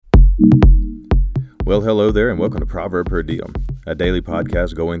Well, hello there, and welcome to Proverb Per Diem, a daily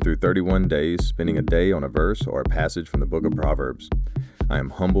podcast going through 31 days, spending a day on a verse or a passage from the book of Proverbs. I am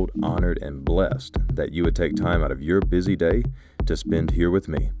humbled, honored, and blessed that you would take time out of your busy day to spend here with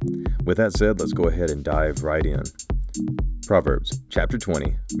me. With that said, let's go ahead and dive right in. Proverbs chapter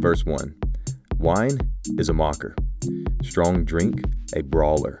 20, verse 1. Wine is a mocker, strong drink a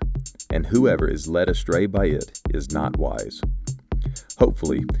brawler, and whoever is led astray by it is not wise.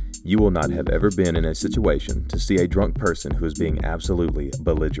 Hopefully, you will not have ever been in a situation to see a drunk person who is being absolutely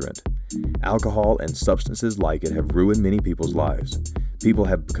belligerent. Alcohol and substances like it have ruined many people's lives. People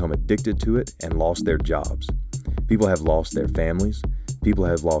have become addicted to it and lost their jobs. People have lost their families. People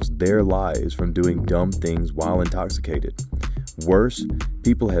have lost their lives from doing dumb things while intoxicated. Worse,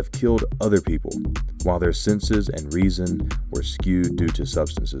 people have killed other people while their senses and reason were skewed due to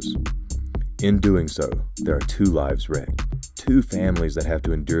substances. In doing so, there are 2 lives wrecked, 2 families that have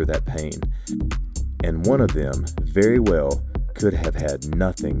to endure that pain, and one of them very well could have had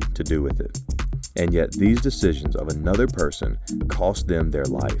nothing to do with it. And yet these decisions of another person cost them their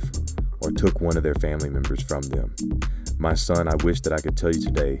life or took one of their family members from them. My son, I wish that I could tell you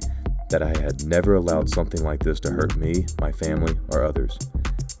today that I had never allowed something like this to hurt me, my family, or others,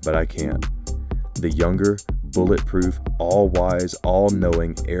 but I can't. The younger, bulletproof, all-wise,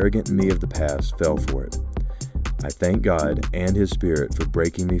 all-knowing, arrogant me of the past fell for it. I thank God and His Spirit for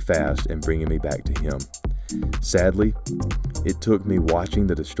breaking me fast and bringing me back to Him. Sadly, it took me watching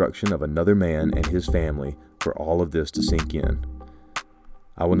the destruction of another man and his family for all of this to sink in.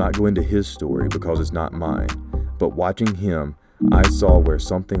 I will not go into his story because it's not mine, but watching him, I saw where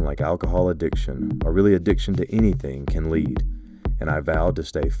something like alcohol addiction, or really addiction to anything, can lead, and I vowed to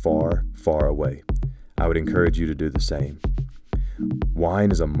stay far, far away. I would encourage you to do the same.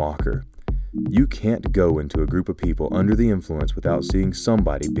 Wine is a mocker. You can't go into a group of people under the influence without seeing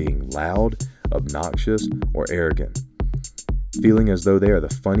somebody being loud, obnoxious, or arrogant, feeling as though they are the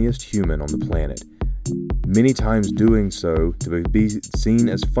funniest human on the planet. Many times doing so to be seen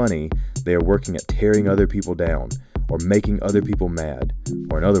as funny, they are working at tearing other people down or making other people mad,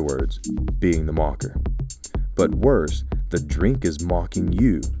 or in other words, being the mocker. But worse, the drink is mocking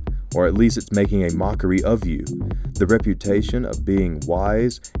you, or at least it's making a mockery of you. The reputation of being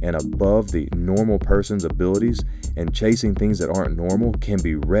wise and above the normal person's abilities and chasing things that aren't normal can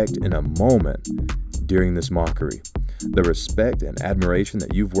be wrecked in a moment during this mockery. The respect and admiration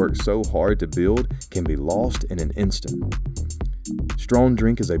that you've worked so hard to build can be lost in an instant. Strong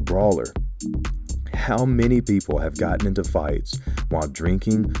drink is a brawler. How many people have gotten into fights while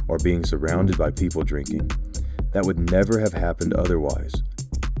drinking or being surrounded by people drinking? That would never have happened otherwise.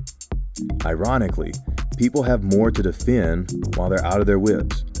 Ironically, people have more to defend while they're out of their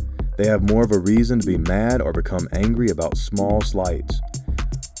wits. They have more of a reason to be mad or become angry about small slights.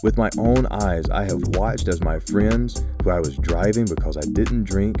 With my own eyes, I have watched as my friends who I was driving because I didn't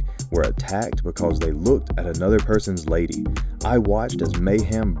drink were attacked because they looked at another person's lady. I watched as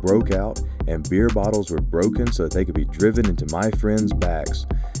mayhem broke out and beer bottles were broken so that they could be driven into my friends' backs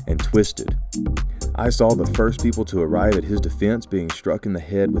and twisted. I saw the first people to arrive at his defense being struck in the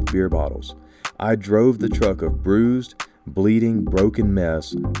head with beer bottles. I drove the truck of bruised, bleeding, broken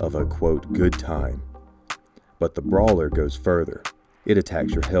mess of a, quote, good time. But the brawler goes further. It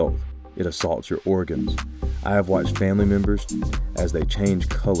attacks your health. It assaults your organs. I have watched family members as they change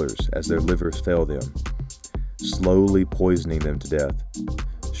colors as their livers fail them, slowly poisoning them to death.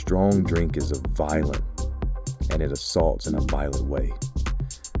 Strong drink is violent, and it assaults in a violent way.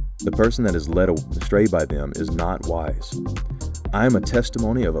 The person that is led astray by them is not wise. I am a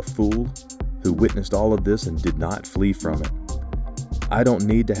testimony of a fool who witnessed all of this and did not flee from it. I don't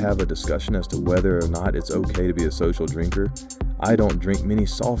need to have a discussion as to whether or not it's okay to be a social drinker. I don't drink many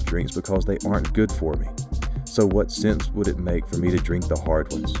soft drinks because they aren't good for me. So what sense would it make for me to drink the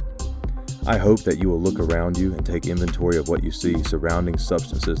hard ones? I hope that you will look around you and take inventory of what you see surrounding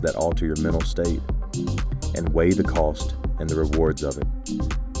substances that alter your mental state and weigh the cost and the rewards of it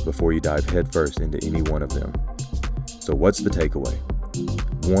before you dive headfirst into any one of them. So what's the takeaway?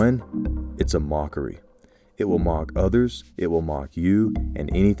 1, it's a mockery. It will mock others, it will mock you, and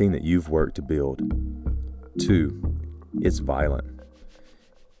anything that you've worked to build. 2, it's violent.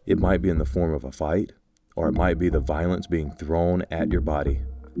 It might be in the form of a fight, or it might be the violence being thrown at your body.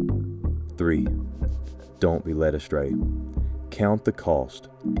 3, don't be led astray. Count the cost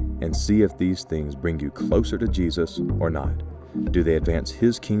and see if these things bring you closer to Jesus or not. Do they advance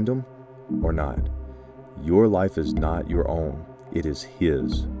His kingdom or not? Your life is not your own. It is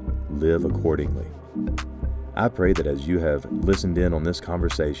His. Live accordingly. I pray that as you have listened in on this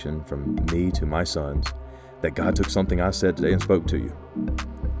conversation from me to my sons, that God took something I said today and spoke to you.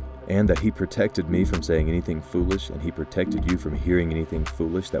 and that He protected me from saying anything foolish, and He protected you from hearing anything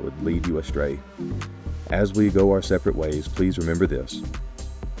foolish that would lead you astray. As we go our separate ways, please remember this.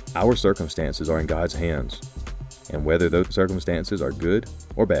 Our circumstances are in God's hands, and whether those circumstances are good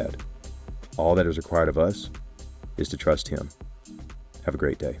or bad, all that is required of us is to trust Him. Have a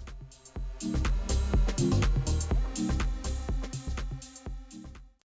great day.